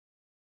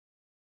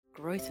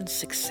Growth and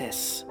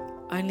success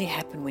only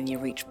happen when you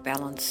reach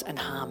balance and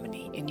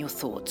harmony in your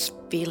thoughts,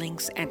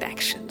 feelings, and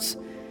actions.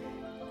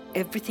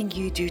 Everything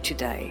you do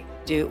today,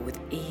 do it with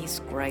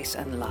ease, grace,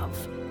 and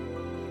love.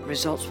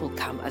 Results will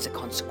come as a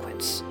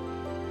consequence.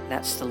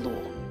 That's the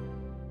law.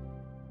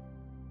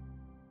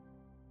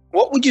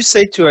 What would you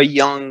say to a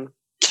young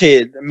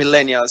kid,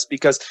 millennials?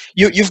 Because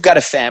you've got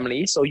a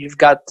family, so you've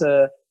got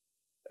a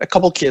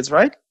couple kids,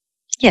 right?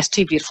 Yes,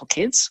 two beautiful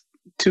kids.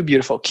 Two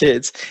beautiful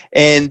kids.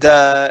 And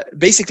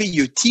basically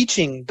you're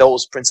teaching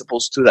those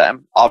principles to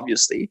them,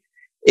 obviously.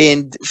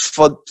 And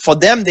for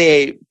them,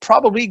 they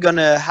probably going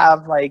to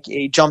have like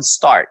a jump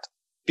start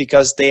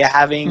because they're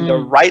having the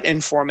right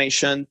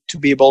information to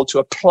be able to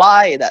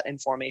apply that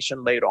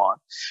information later on.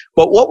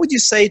 But what would you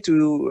say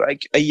to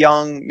like a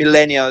young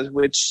millennial,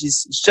 which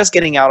is just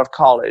getting out of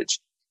college?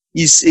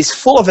 He's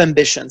full of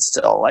ambition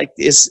still. Like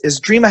his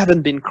dream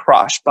haven't been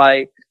crushed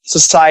by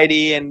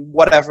society and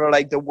whatever,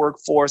 like the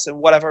workforce and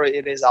whatever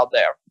it is out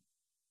there.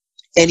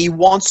 And he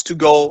wants to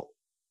go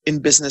in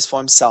business for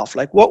himself.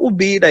 Like what would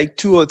be like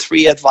 2 or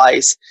 3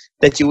 advice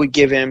that you would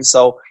give him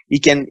so he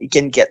can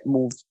get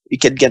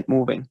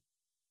moving?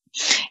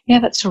 Yeah,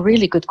 that's a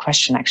really good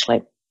question,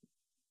 actually.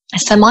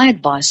 So my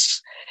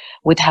advice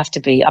would have to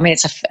be,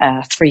 it's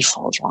a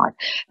threefold, right?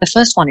 The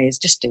first one is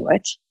just do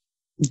it.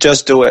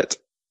 Just do it.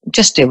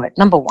 Just do it.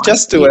 Number one.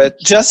 Just do it.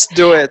 Just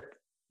do it.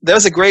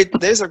 There's a great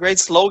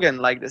slogan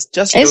like this.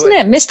 Just do it. Isn't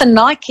it?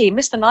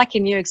 Mr. Nike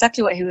knew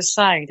exactly what he was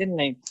saying, didn't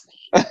he?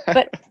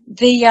 But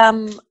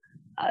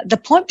the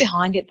point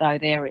behind it, though,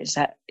 there is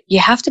that you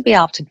have to be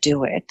able to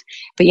do it,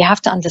 but you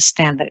have to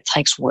understand that it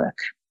takes work,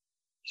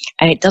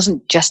 and it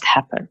doesn't just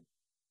happen.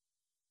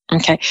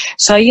 Okay,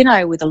 so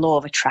with the law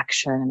of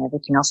attraction and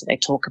everything else that they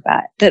talk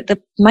about,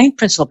 the main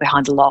principle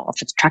behind the law of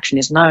attraction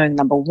is knowing,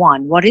 number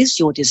one, what is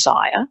your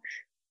desire?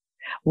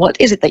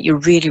 What is it that you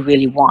really,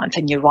 really want?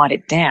 And you write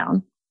it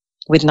down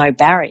with no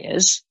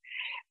barriers.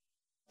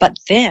 But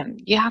then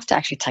you have to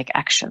actually take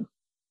action.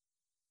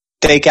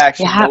 Take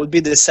action. That would be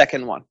the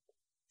second one.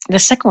 The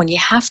second one, you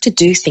have to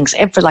do things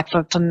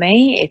for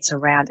me, it's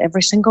around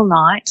every single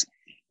night,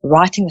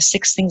 writing the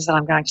 6 things that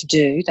I'm going to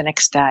do the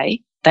next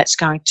day that's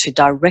going to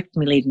direct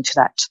me leading to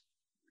that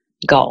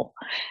goal.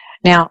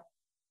 Now,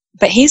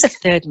 but here's the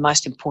third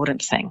most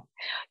important thing.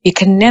 You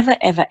can never,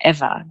 ever,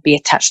 ever be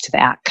attached to the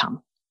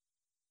outcome.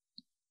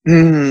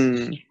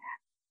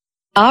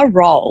 Our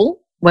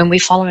role when we're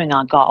following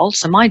our goal,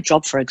 so my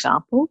job, for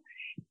example,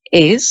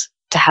 is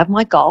to have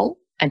my goal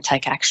and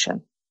take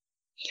action.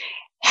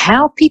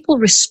 How people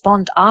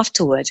respond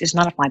afterwards is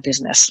none of my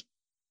business.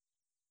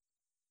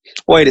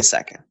 Wait a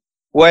second.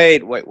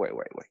 Wait.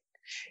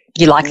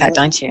 You like that,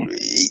 don't you?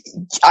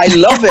 I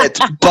love it,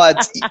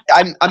 but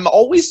I'm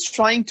always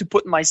trying to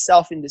put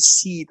myself in the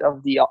seat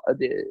of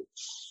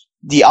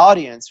the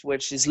audience,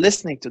 which is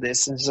listening to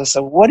this, and just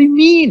like, what do you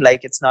mean?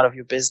 Like, it's none of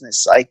your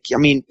business. Like,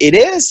 it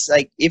is.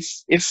 Like,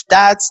 if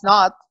that's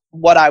not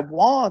what I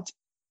want,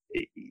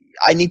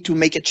 I need to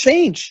make a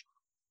change.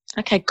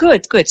 Okay,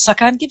 good. So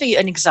can I give you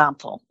an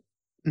example?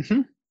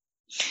 Mm-hmm.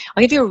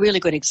 I'll give you a really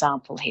good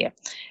example here.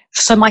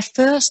 So my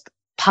first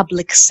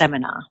public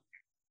seminar,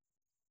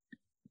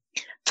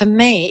 for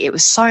me, it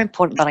was so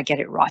important that I get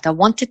it right. I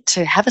wanted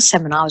to have a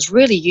seminar. I was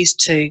really used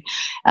to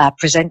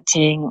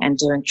presenting and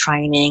doing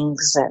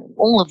trainings and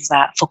all of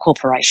that for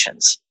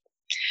corporations.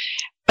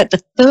 But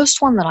the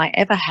first one that I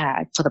ever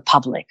had for the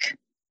public,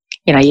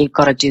 you've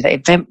got to do the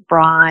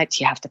Eventbrite,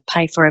 you have to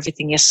pay for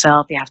everything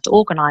yourself, you have to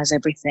organize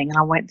everything. And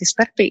I went, this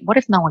better be, what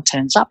if no one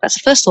turns up? That's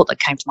the first thought that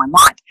came to my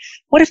mind.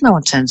 What if no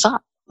one turns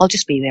up? I'll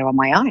just be there on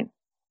my own.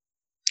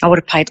 I would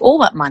have paid all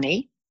that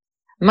money,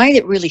 made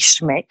it really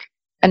schmick,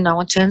 and no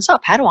one turns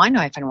up. How do I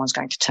know if anyone's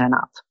going to turn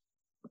up?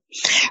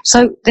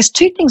 So there's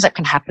 2 things that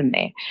can happen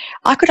there.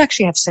 I could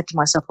actually have said to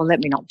myself, well, let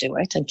me not do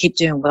it and keep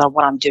doing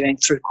what I'm doing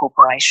through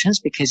corporations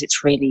because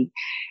it's really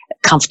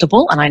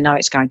comfortable and I know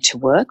it's going to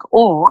work.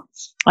 Or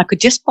I could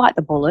just bite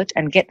the bullet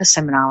and get the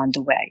seminar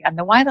underway. And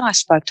the way that I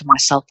spoke to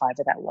myself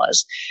over that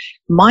was,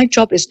 my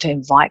job is to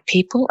invite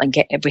people and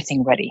get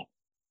everything ready.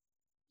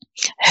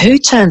 Who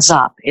turns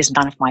up is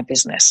none of my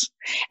business.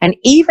 And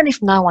even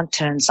if no one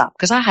turns up,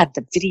 because I had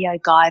the video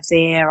guy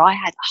there, I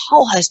had a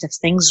whole host of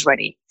things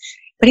ready.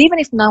 But even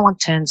if no one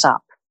turns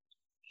up,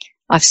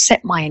 I've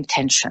set my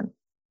intention.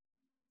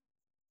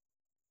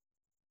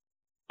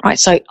 Right,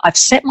 so I've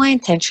set my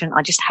intention,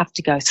 I just have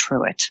to go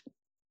through it.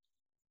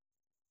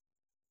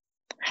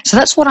 So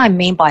that's what I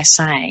mean by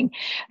saying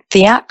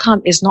the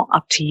outcome is not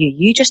up to you.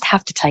 You just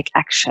have to take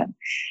action.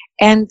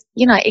 And,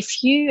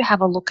 if you have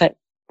a look at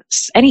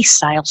any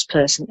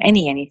salesperson,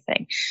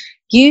 anything,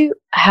 you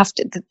have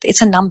to,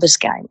 it's a numbers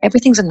game.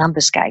 Everything's a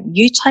numbers game.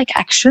 You take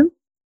action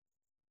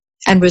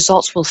and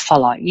results will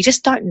follow. You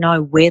just don't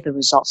know where the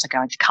results are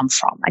going to come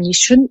from. And you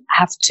shouldn't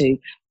have to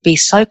be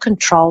so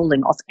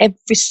controlling of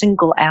every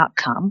single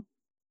outcome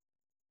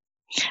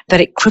that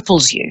it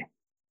cripples you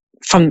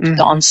from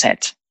the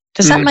onset.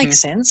 Does that make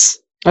sense?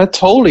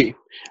 Totally.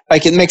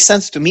 Like, it makes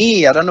sense to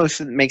me. I don't know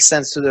if it makes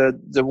sense to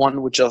the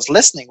one which is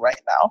listening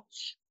right now.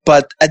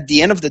 But at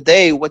the end of the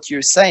day, what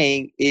you're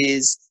saying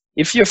is,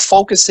 if you're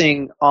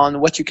focusing on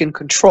what you can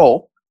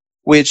control,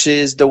 which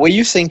is the way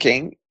you're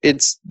thinking,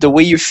 it's the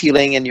way you're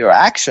feeling and your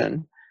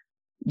action,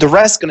 the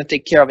rest is going to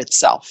take care of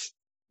itself.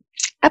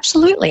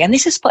 Absolutely. And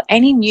this is for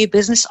any new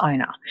business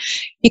owner.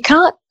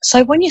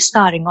 So when you're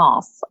starting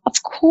off,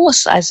 of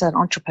course, as an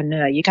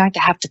entrepreneur, you're going to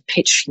have to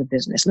pitch your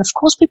business. And of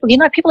course, people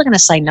are going to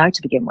say no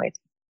to begin with.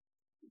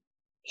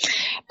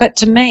 But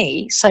to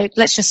me, so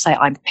let's just say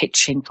I'm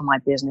pitching for my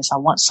business. I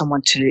want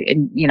someone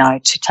to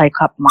take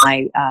up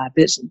my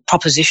business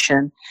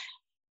proposition.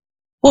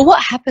 Well,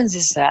 what happens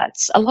is that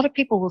a lot of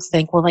people will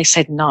think, well, they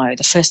said no.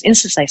 The first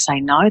instance they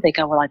say no, they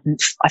go, well,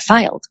 I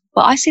failed.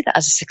 But I see that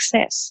as a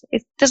success.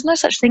 There's no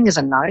such thing as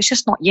a no. It's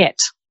just not yet.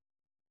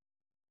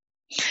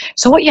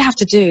 So what you have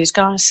to do is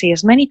go and see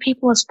as many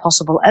people as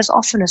possible, as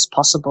often as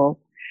possible,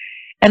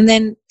 and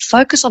then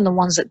focus on the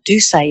ones that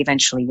do say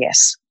eventually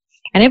yes.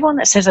 And everyone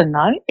that says a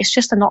no, it's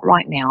just a not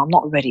right now. I'm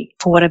not ready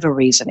for whatever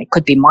reason. It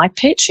could be my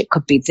pitch. It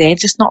could be they're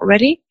just not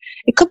ready.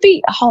 It could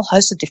be a whole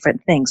host of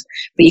different things,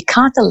 but you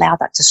can't allow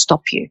that to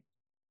stop you.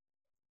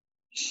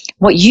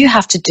 What you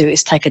have to do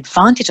is take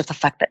advantage of the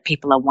fact that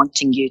people are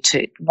wanting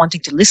to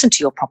listen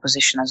to your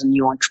proposition as a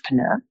new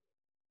entrepreneur,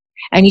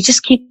 and you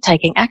just keep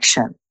taking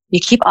action. You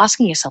keep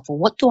asking yourself, well,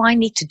 what do I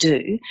need to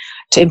do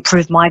to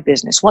improve my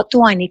business? What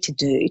do I need to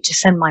do to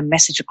send my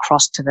message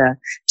across to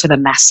the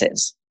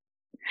masses?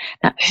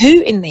 Now,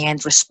 who in the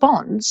end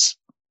responds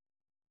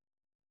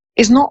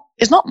is not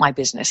my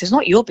business, is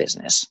not your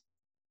business.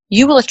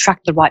 You will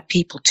attract the right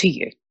people to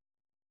you.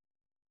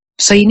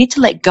 So you need to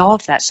let go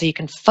of that so you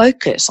can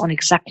focus on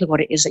exactly what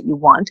it is that you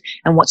want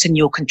and what's in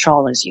your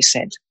control, as you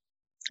said.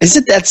 Is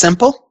it that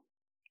simple?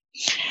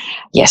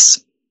 Yes.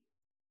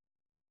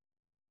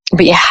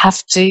 But you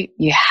have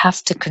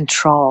to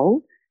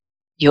control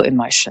your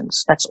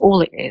emotions. That's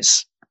all it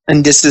is.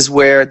 And this is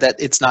where that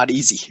it's not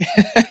easy.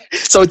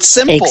 So it's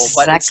simple,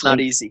 exactly. But it's not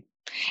easy.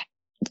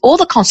 All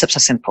the concepts are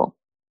simple,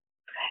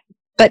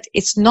 but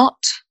it's not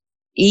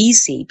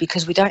easy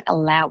because we get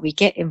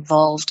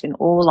involved in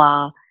all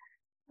our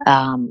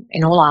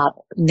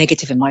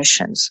negative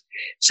emotions.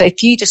 So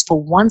if you just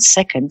for 1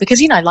 second, because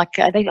they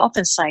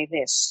often say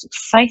this,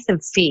 faith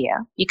and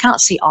fear, you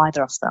can't see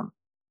either of them,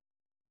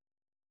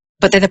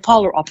 but they're the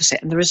polar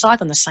opposite and they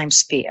reside on the same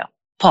sphere,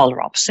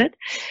 polar opposite.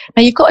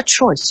 Now you've got a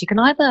choice. You can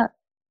either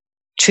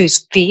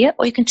choose fear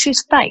or you can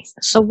choose faith.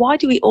 So why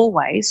do we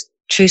always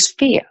choose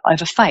fear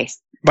over faith?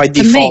 By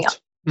default.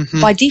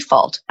 By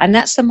default. And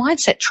that's the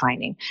mindset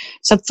training.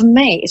 So for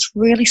me, it's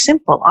really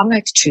simple. I'm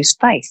going to choose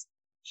faith.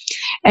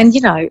 And,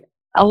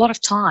 a lot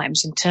of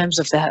times in terms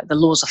of the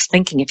laws of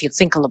thinking, if you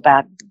think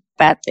about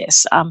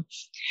this,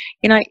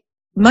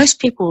 most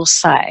people will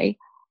say,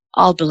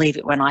 I'll believe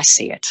it when I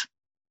see it.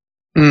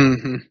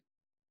 Mm-hmm.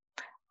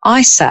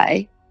 I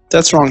say,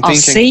 that's wrong thinking.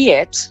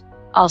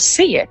 I'll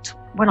see it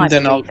when I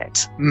believe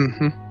it.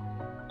 Mm-hmm.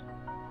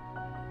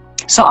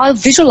 So I'll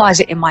visualize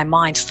it in my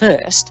mind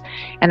first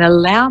and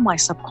allow my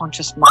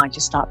subconscious mind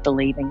to start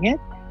believing it,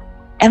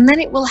 and then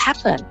it will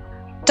happen.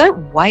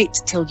 Don't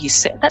wait till you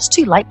see it. That's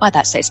too late by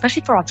that stage,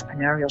 especially for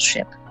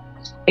entrepreneurship.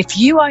 If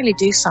you only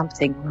do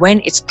something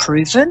when it's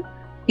proven,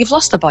 you've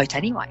lost the boat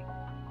anyway.